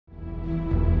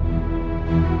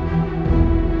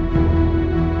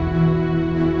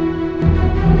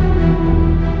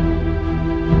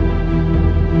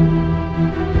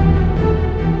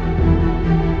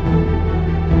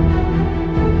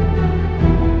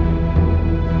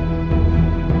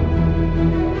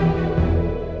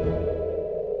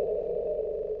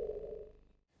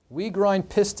We grind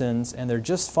pistons and they're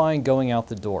just fine going out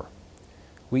the door.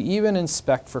 We even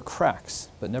inspect for cracks,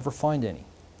 but never find any.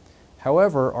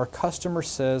 However, our customer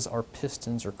says our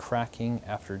pistons are cracking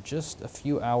after just a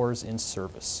few hours in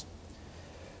service.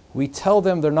 We tell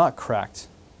them they're not cracked,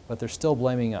 but they're still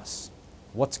blaming us.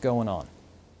 What's going on?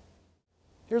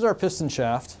 Here's our piston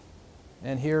shaft,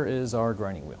 and here is our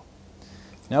grinding wheel.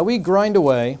 Now we grind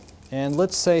away, and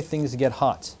let's say things get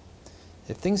hot.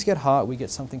 If things get hot, we get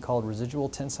something called residual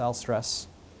tensile stress,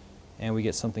 and we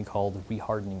get something called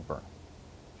rehardening burn.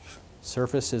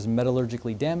 Surface is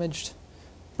metallurgically damaged,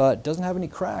 but doesn't have any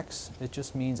cracks. It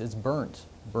just means it's burned.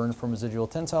 Burned from residual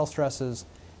tensile stresses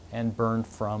and burned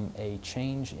from a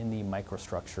change in the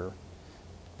microstructure.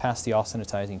 Past the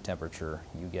austenitizing temperature,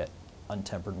 you get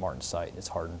untempered martensite. It's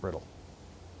hard and brittle.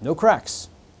 No cracks.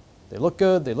 They look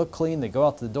good, they look clean, they go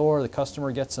out the door, the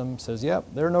customer gets them, says, yep,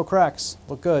 there are no cracks,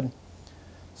 look good.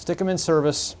 Stick them in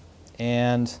service,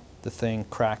 and the thing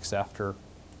cracks after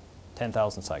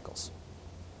 10,000 cycles.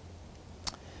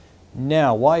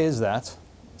 Now, why is that?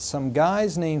 Some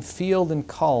guys named Field and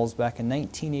Calls back in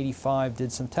 1985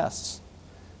 did some tests.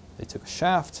 They took a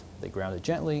shaft, they ground it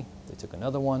gently, they took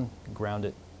another one, ground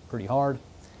it pretty hard,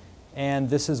 and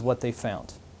this is what they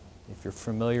found. If you're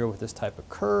familiar with this type of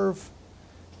curve,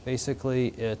 basically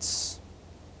it's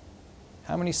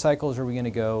how many cycles are we going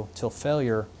to go till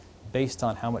failure based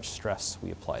on how much stress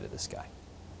we apply to this guy.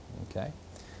 Okay?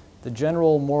 The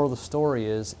general moral of the story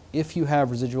is if you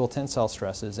have residual tensile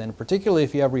stresses, and particularly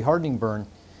if you have rehardening burn,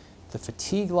 the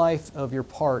fatigue life of your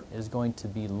part is going to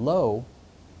be low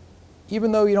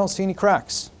even though you don't see any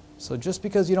cracks. So just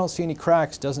because you don't see any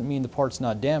cracks doesn't mean the part's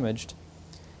not damaged.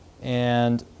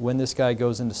 And when this guy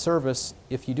goes into service,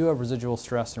 if you do have residual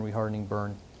stress and rehardening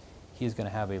burn, he's going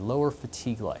to have a lower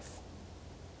fatigue life.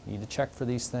 You need to check for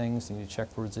these things. You need to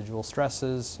check for residual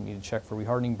stresses. You need to check for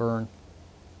rehardening burn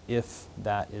if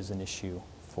that is an issue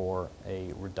for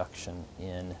a reduction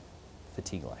in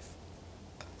fatigue life.